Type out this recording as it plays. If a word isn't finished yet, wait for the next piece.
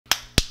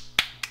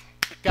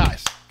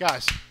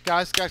Guys.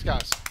 Ice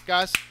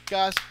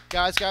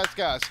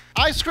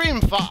Cream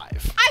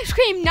 5. Ice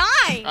Cream 9.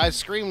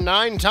 Ice Cream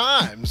 9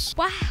 times.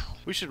 Wow.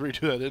 We should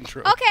redo that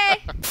intro.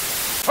 Okay.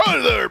 Hi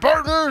there,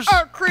 partners.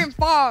 Ice Cream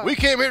 5. We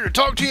came here to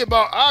talk to you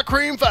about Ice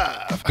Cream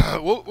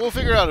 5. We'll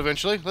figure it out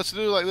eventually. Let's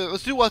do like this.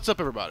 Let's do What's Up,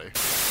 everybody.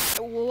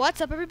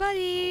 What's up,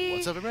 everybody?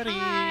 What's up, everybody?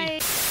 Hi.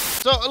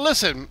 So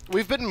listen,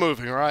 we've been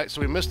moving, all right?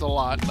 So we missed a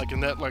lot, like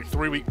in that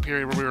 3-week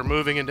period where we were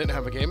moving and didn't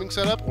have a gaming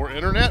setup or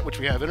internet, which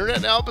we have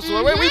internet now.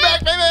 So wait, we back,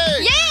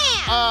 baby!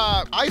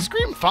 Yeah! Ice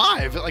Cream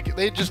 5, like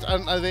they just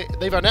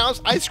they've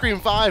announced Ice Cream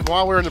 5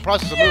 while we're in the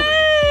process of moving.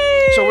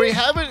 So we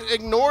haven't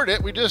ignored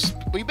it. We've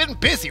been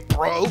busy,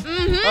 bro.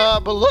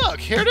 But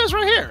look, here it is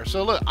right here.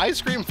 So look, Ice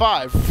Cream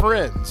 5,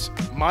 Friends,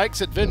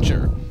 Mike's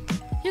Adventure.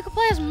 You can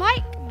play as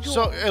Mike.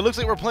 So it looks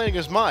like we're playing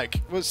as Mike.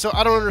 So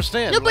I don't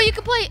understand. No, but you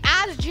can play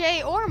as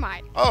Jay or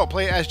Mike. Oh,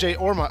 play as Jay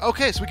or Mike.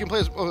 Okay, so we can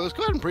play as. Oh, let's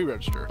go ahead and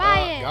pre-register. Buy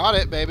it. Got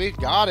it, baby.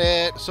 Got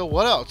it. So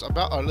what else?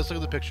 Let's look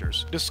at the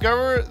pictures.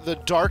 Discover the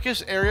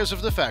darkest areas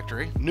of the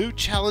factory. New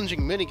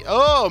challenging mini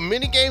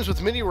games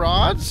with mini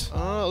rods.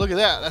 Oh, look at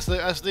that. That's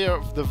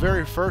the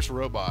very first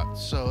robot.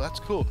 So that's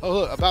cool. Oh,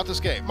 look about this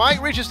game.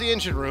 Mike reaches the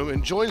engine room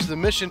and joins the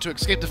mission to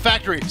escape the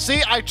factory.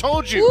 See, I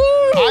told you. Woo!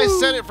 I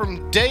said it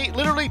from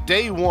literally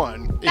day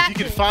one. If you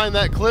could find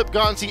that clip,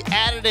 Gonzi,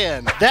 add it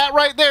in. That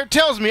right there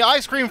tells me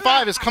Ice Cream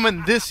 5 is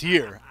coming this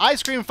year.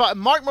 Ice Cream 5,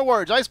 mark my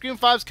words, Ice Cream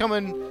 5 is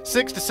coming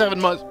 6 to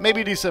 7 months,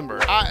 maybe December.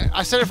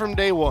 I said it from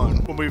day one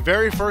when we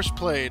very first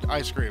played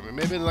Ice Cream, and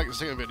maybe in like the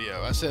second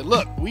video. I said,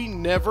 look, we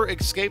never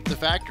escaped the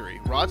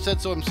factory. Rod said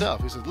so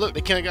himself. He said, look,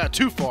 they can't have got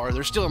too far.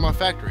 They're still in my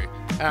factory.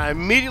 And I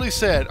immediately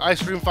said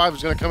Ice Cream 5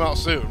 is going to come out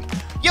soon.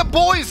 Your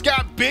boy's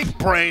got big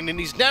brain and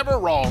he's never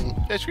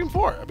wrong. Ice Cream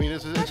 4. I mean,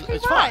 it's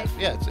 5.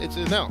 Yeah, it's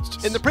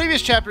announced. In the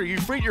previous chapter, you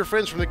freed your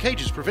friends from the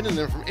cages, preventing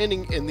them from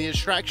ending in the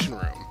extraction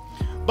room.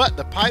 But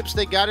the pipes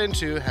they got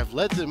into have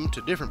led them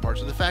to different parts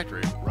of the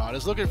factory. Rod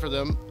is looking for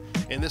them.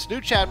 In this new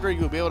chapter,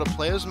 you will be able to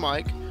play as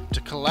Mike to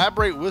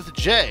collaborate with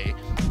Jay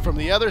from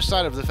the other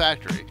side of the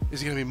factory.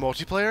 Is it going to be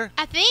multiplayer?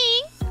 I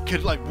think.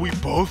 Could we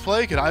both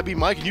play? Could I be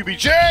Mike and you be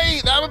Jay?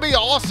 That would be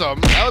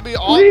awesome. That would be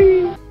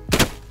awesome.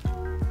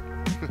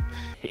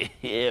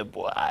 Yeah,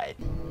 boy.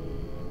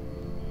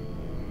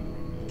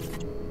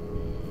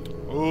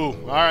 Ooh,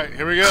 all right,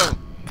 here we go.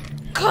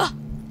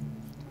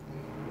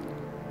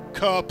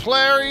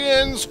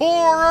 Kaplarian's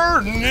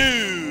Horror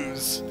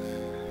News.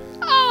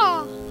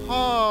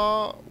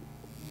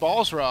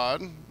 Boss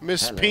Rod,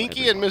 Miss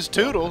Pinky, and Miss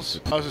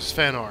Toodles. Oh, this is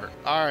fan art.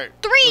 All right,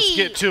 3. Let's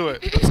get to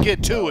it. Let's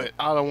get to it.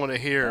 I don't want to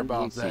hear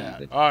about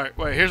that. All right,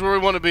 wait. Here's where we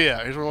want to be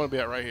at. Here's where we want to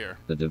be at right here.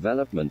 The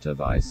development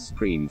of Ice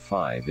Cream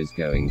 5 is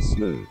going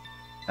smooth,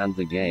 and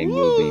the game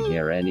will be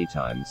here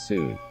anytime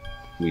soon.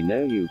 We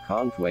know you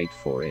can't wait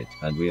for it,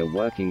 and we are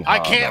working hard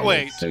on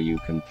it so you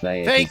can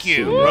play it. Thank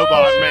you,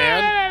 Robot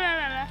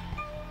Man.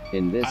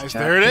 In this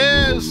There it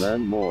chapter, you is. will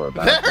learn more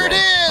about There it is.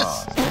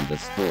 past and the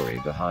story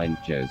behind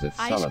Joseph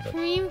Ice Sullivan.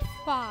 Cream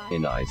 5.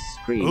 In Ice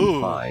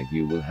Cream 5,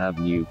 you will have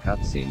new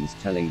cutscenes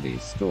telling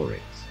these stories.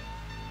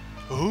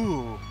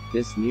 Ooh.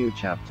 This new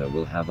chapter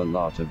will have a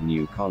lot of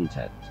new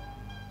content.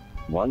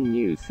 One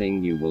new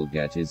thing you will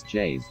get is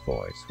Jay's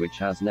voice, which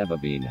has never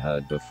been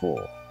heard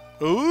before.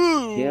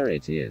 Ooh. Here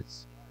it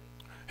is.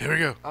 Here we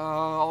go.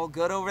 All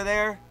good over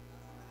there?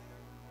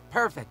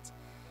 Perfect.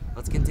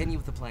 Let's continue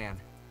with the plan.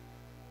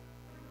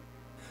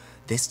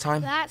 This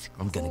time, That's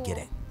I'm gonna cool. get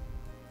it.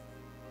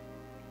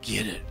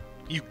 Get it.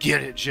 You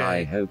get it, Jay.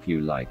 I hope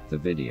you liked the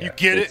video. You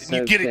get it. If You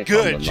so, get it click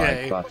good, on the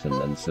Jay. like button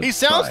and He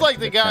sounds subscribe like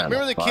to the guy. channel.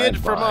 Remember the kid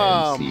from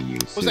Bye-bye and see you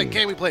what's that soon.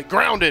 game we played?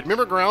 Grounded.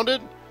 Remember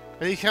Grounded?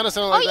 And he kind of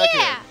sounded like that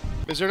yeah. kid.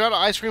 Is there not an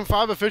Ice Cream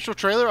 5 official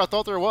trailer? I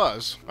thought there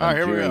was. All right,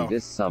 here we During go.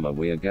 this summer,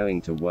 we are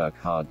going to work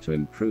hard to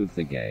improve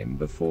the game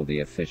before the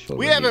official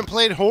We release. haven't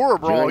played Horror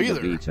Brawl During either.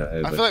 the beta,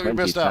 over I feel like we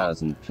missed out.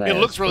 20,000 players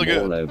looks really from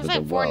good. all over It's the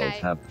like world Fortnite.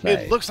 have played.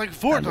 It looks like and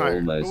Fortnite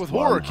almost with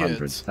horror kids.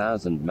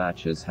 100,000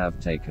 matches have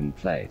taken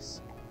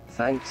place.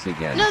 Thanks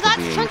again No, for that's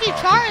being Chunky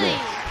part Charlie. of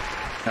this.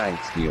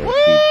 Thanks to your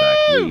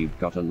feedback, we've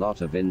got a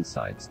lot of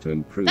insights to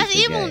improve That's the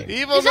Evil. game.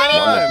 Evil Is that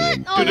Nine. Evil?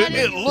 Dude, Oh, it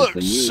Is looks the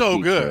new so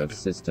feature good. of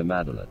Sister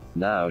Madeline.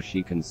 Now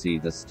she can see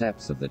the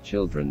steps of the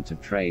children to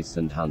trace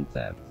and hunt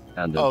them.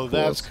 And Oh, of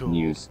that's course, cool.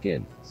 new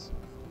skins.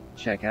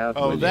 Check out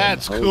Oh, William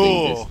that's holding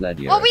cool. this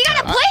Ledio Well, we gotta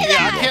account play to see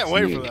Yeah, I that. can't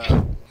what's wait for new.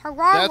 that.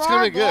 Hurrah, That's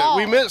gonna be good. brawl.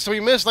 We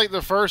missed like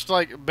the first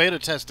beta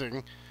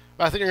testing.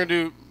 I think you're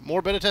gonna do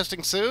more beta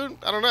testing soon.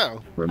 I don't know.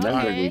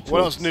 Remember Okay. we What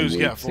talked else news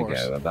some you got weeks for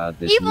us? ago about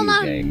this Evil new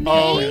Nun game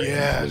Oh, Daylins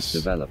yes. was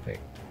developing.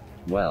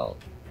 Well,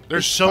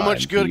 There's it's so time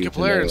much for good you to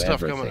Kaplarian know stuff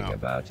coming everything out.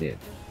 about it.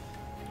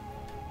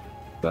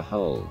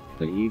 Behold,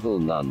 the Evil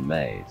Nun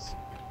Maze.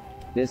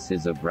 This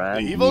is a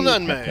brand The Evil new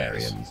Nun Maze.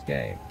 Kaplarian's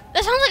game.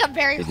 That sounds like a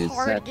very It is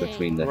hard set game.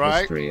 between the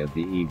Right. history of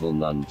the Evil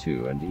Nun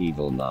 2 and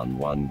Evil Nun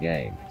 1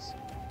 games.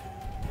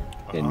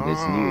 In this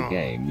new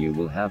game you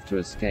will have to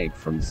escape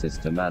from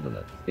Sister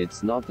Madeline.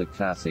 It's not the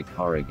classic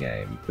horror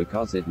game,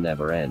 because it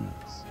never ends.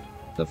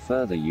 The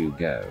further you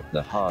go,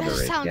 the harder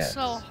That it sounds gets.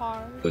 so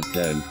hard. But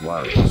don't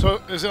worry.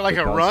 So is it like a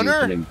because runner?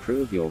 You can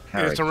improve your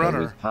character It's a runner.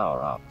 with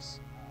power-ups.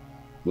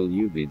 Will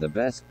you be the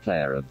best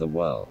player of the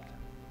world?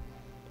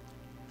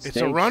 It's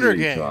Stay a runner tuned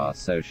game. to our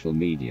social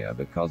media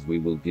because we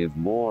will give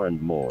more and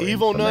more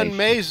Evil Nun information.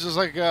 Maze is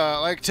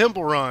like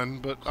Temple Run,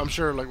 but I'm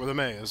sure like with a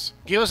maze.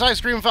 Give us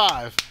Ice Cream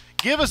 5.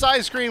 Give us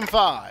Ice Cream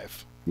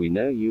 5. We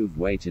know you've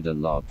waited a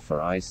lot for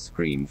Ice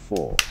Cream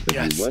 4, but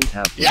Yes. you won't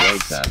have to Yes.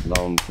 wait that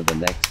long for the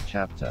next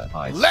chapter,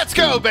 Ice Let's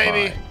Cream go,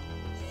 baby!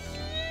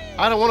 5.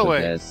 I don't want to But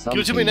wait. there's Give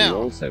something it to me we now.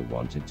 also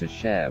wanted to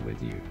share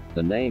with you.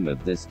 The name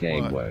of this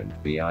game What?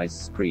 won't be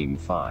Ice Cream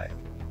 5.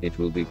 It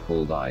will be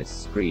called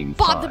Ice Cream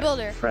Bob 5 the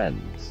Builder.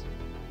 Friends.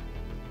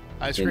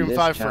 Ice In Cream this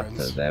 5 chapter,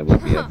 friends. there will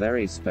be a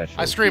very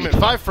special Ice Cream and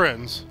feature. 5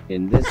 friends.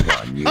 In this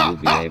one, you will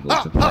be able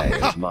to play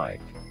as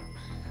Mike.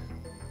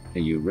 Are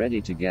you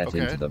ready to get Okay.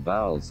 into the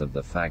bowels of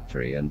the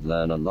factory and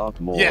learn a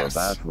lot more Yes.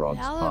 about Rod's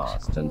That looks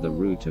past and the cool.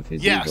 root of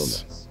his Yes.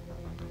 evilness?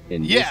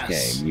 In Yes.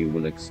 this game, you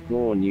will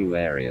explore new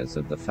areas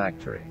of the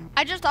factory.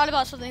 I just thought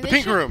about something. The They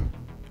pink should- room.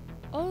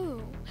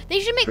 Oh, they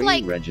should make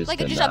like Pre-register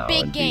just now a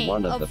big and be game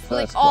one of of the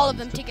like first all of ones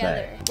them to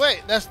together. play.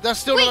 Wait, that's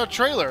still Wait. not a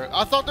trailer.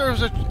 I thought there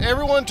was a.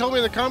 Everyone told me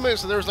in the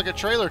comments that there was like a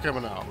trailer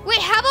coming out. Wait,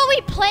 how about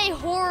we play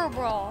Horror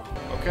Brawl?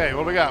 Okay,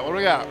 what do we got? What do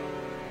we got?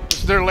 This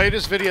is their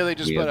latest video they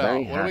just We put are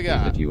very out. What do we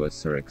happy got? that you are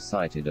so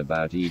excited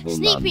about Evil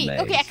Sneak Nun peek. Maze,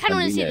 Okay, I kinda and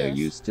wanna we see know this.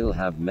 you still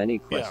have many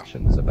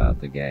questions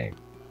about the game.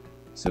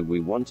 So we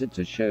wanted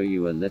to show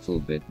you a little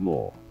bit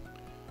more.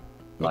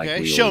 Like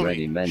Okay, we show me.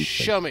 already mentioned,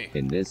 Show me.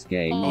 in this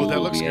game Oh, you that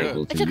will looks be good.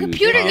 able to It's a use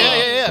computer cards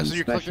game. Yeah, and so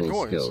you're collecting special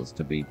coins. skills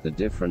to beat the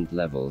different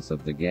levels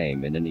of the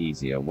game in an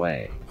easier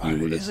way. Oh, You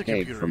it will is a escape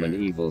computer from an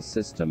game. evil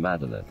sister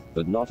Madeline,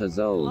 but not as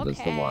old as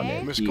the one Okay.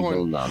 in Miss Evil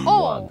Coin. Nun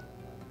Oh. 1.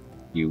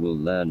 You will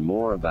learn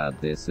more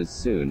about this as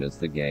soon as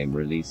the game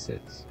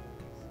releases.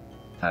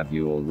 Have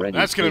you already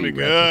That's gonna be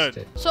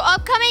pre-registered? So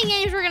upcoming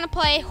games we're gonna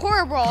play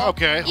Horror Brawl,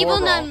 Okay, Evil Horror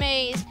Nun Brawl.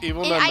 Maze,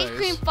 Evil and Nun Ice Maze.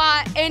 Cream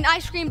 5, and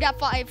Ice Cream That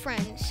 5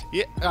 Friends.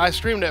 Yeah, I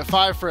screamed at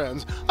 5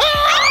 friends.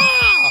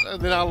 Ah!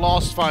 And then I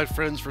lost 5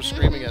 friends for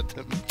screaming at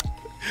them.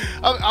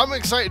 I'm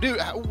excited, dude.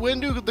 When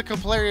do the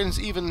Complarians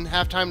even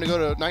have time to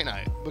go to night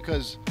night?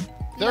 Because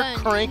they're None,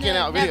 cranking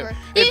out never. videos.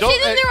 Did you don't- see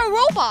that they're a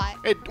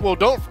robot? Well,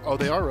 don't. Oh,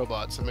 they are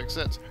robots. That makes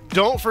sense.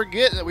 Don't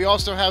forget that we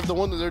also have the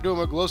one that they're doing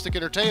with Glow Stick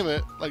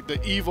Entertainment, like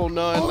the Evil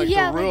Nun, Oh like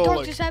yeah, the real, like Dark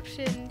like,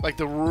 Deception. like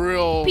the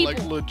real, People.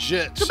 like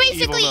legit. So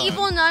basically, Evil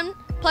Evil Nun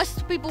plus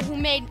the people who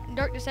made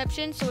Dark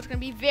Deception. So it's gonna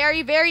be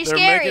very, very They're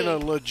scary. making a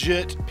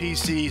legit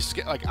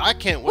PC. Like I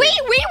can't wait.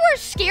 we were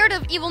scared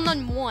of Evil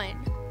Nun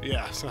 1.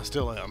 Yes, I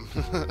still am.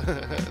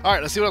 All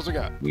right, let's see what else we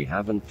got. We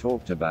haven't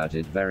talked about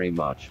it very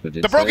much, but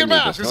it's Broken only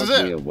Mask, this because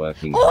is we it. are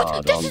working Oh,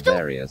 hard this on is the-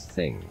 various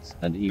things,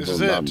 and Evil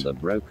is Nun it. the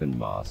Broken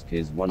Mask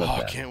is one of Oh, I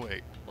them. can't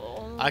wait.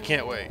 I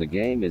can't wait. The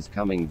game is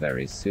coming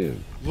very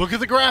soon. Look at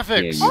the Here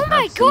graphics. you Oh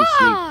my have some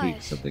gosh! sneak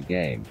peeks of the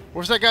game.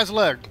 Where's that guy's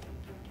leg?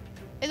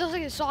 It looks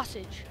like a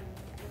sausage.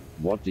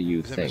 What do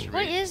you Is that think? Mr.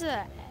 What is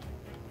that?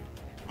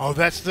 Oh,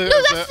 that's the.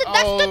 No, that's the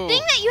oh,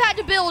 thing that you had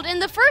to build in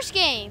the first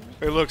game.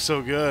 It looks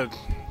so good.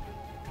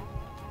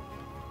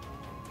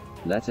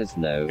 Let us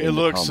know. It in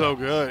the looks so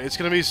comments. good. It's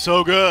gonna be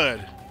so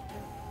good.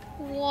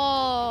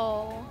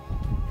 Whoa.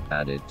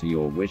 Add it to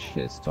your wish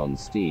list on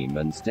Steam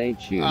and stay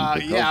tuned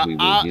because Yeah, we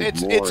will give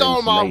it's more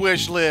on my information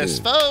wish list.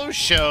 soon. Faux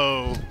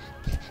show.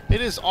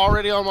 It is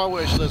already on my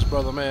wish list,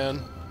 brother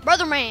man.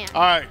 Brother man.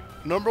 All right,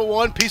 number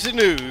 1 piece of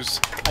news.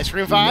 Ice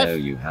Cream We 5. know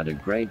you had a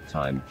great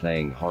time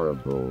playing Horror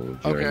Brawl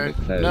during Okay. the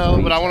closed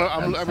No, but I beta, wanna-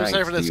 I'm and gonna thanks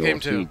say for this to game your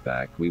too.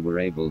 feedback, we were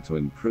able to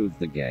improve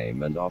the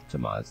game and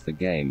optimize the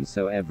game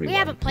so everyone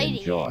haven't can played it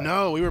enjoy.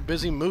 No, we were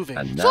busy moving.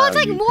 And So now it's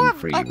like you more can of a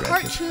pre-register.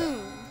 cartoon.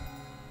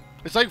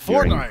 It's like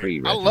During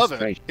Fortnite. I love it.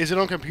 pre-registration, Is it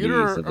on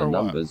computer These are the or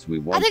what? numbers we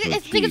want think to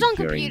it's achieve on during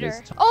computer.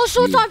 this time. Oh,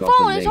 so it's You've on got the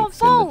phone, it's on links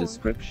in phone. the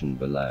description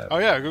below. Oh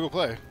yeah, Google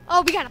Play.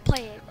 Oh, we gotta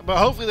play it. But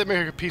hopefully they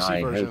make a PC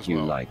I version hope as you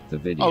well. liked the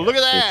video. Oh, look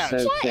at that.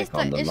 If so, What? click It's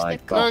on the- the it's the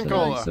like button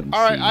Coca-Cola. and some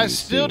All right, see I you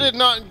still soon. did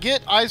not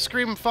get Ice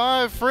Cream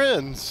 5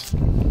 friends.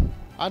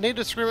 I need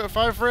to scream at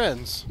 5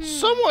 friends.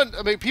 Someone,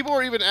 I mean, people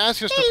were even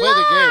asking us to They play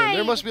the game. lied.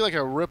 There must be like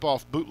a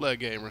rip-off bootleg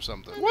game or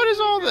something. What is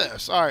all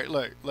this? All right,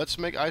 look, let's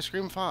make Ice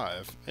Cream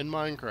 5 in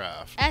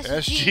Minecraft.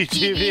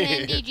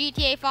 SGTV and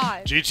GTA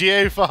 5.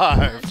 GTA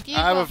 5. GTA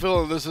I have a 5.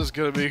 feeling this is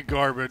going to be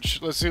garbage.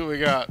 Let's see what we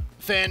got.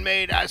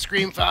 Fan-made Ice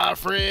Cream 5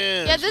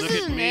 friends. Yeah, this Look at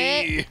isn't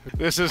me.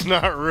 This is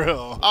not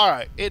real. All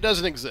right, it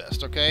doesn't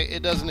exist, okay?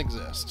 It doesn't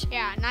exist.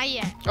 Yeah, not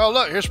yet. Oh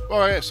look, here's all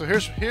right. So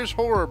here's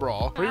Horror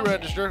Brawl.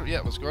 Pre-register.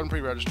 Yeah, let's go ahead and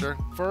pre-register.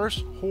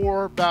 First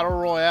Horror Battle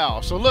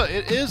Royale. So look,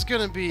 it is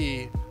gonna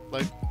be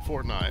like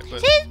Fortnite,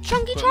 but, See,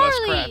 Chunky but less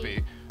Charlie.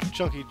 crappy.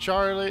 Chunky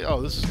Charlie. Oh,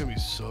 this is gonna be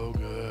so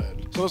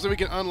good. So looks like we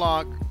can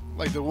unlock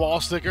like the wall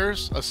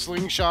stickers, a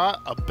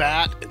slingshot, a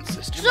bat, and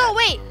Sister. So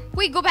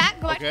wait, go back.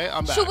 Okay,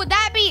 I'm back. So would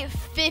that be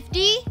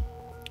 50.000?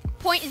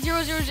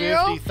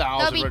 50,000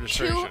 That'll be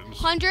registrations.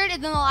 200,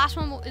 and then the last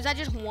one is that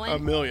just one?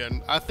 $1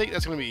 million. I think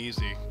that's gonna be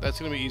easy. That's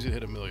gonna be easy to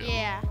hit $1 million.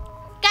 Yeah.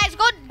 Guys,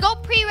 go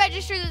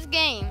pre-register this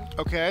game.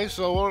 Okay,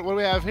 so what do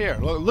we have here?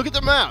 Look at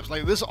the maps.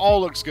 Like, this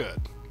all looks good.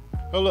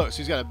 Oh, look, so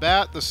he's got a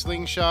bat, the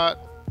slingshot,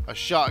 a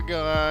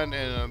shotgun,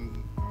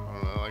 and I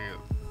don't know, like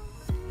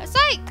It's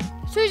like,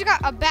 so he's got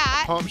a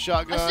bat, pump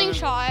shotgun, a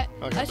slingshot,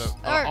 okay,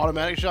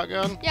 automatic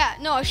shotgun. Yeah,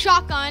 no, a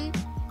shotgun,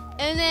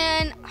 and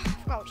then I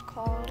forgot what it's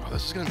called. Oh,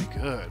 this is gonna be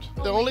good.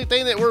 The only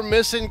thing that we're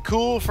missing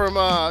cool from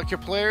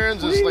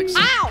Kaplarans is like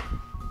some, Ow!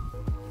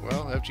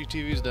 well,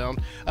 FGTV's down.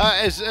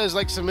 As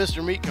like some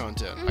Mr. Meat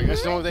content. I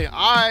guess the only thing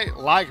I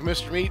like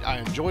Mr. Meat. I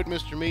enjoyed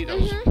Mr. Meat. That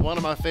was one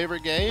of my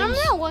favorite games. Remember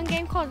that one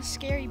game called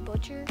Scary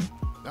Butcher?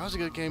 That was a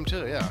good game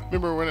too. Yeah.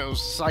 Remember when it was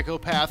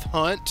Psychopath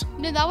Hunt?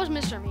 No, that was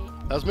Mr. Meat.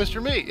 That was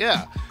Mr. Meat.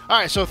 Yeah. All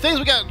right. So things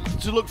we got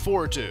to look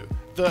forward to.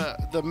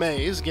 The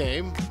Maze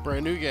game,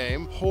 brand new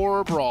game.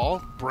 Horror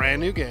Brawl,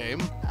 brand new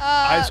game.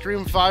 Ice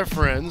Cream 5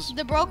 Friends,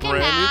 The Broken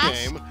brand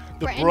Mask, new game.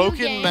 The brand new Broken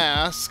game.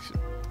 Mask.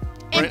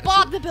 And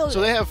Bob the Builder. So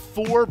they have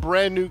 4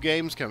 brand new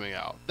games coming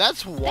out.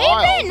 That's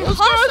wild. been Those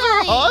guys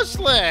are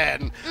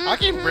hustling. hustling. I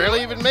can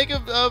barely even make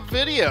a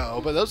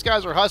video, but those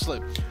guys are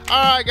hustling.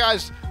 All right,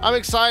 guys, I'm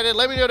excited.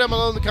 Let me know down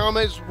below in the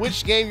comments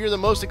which game you're the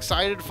most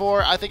excited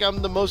for. I think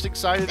I'm the most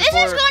excited for.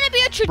 This is going to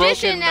be a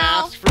tradition Broken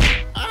now. Mask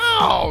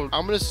Ow!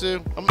 I'm gonna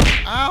sue.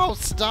 Ow!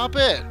 Stop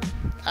it.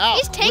 Ow,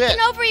 He's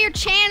taking over your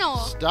channel.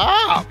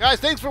 Stop. Guys,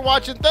 thanks for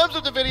watching. Thumbs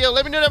up the video.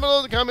 Let me know down below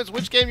in the comments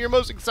which game you're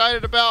most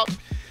excited about.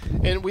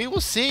 And we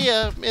will see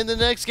you in the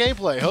next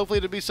gameplay. Hopefully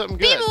it'll be something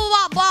good.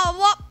 Blah, blah, blah,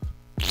 blah.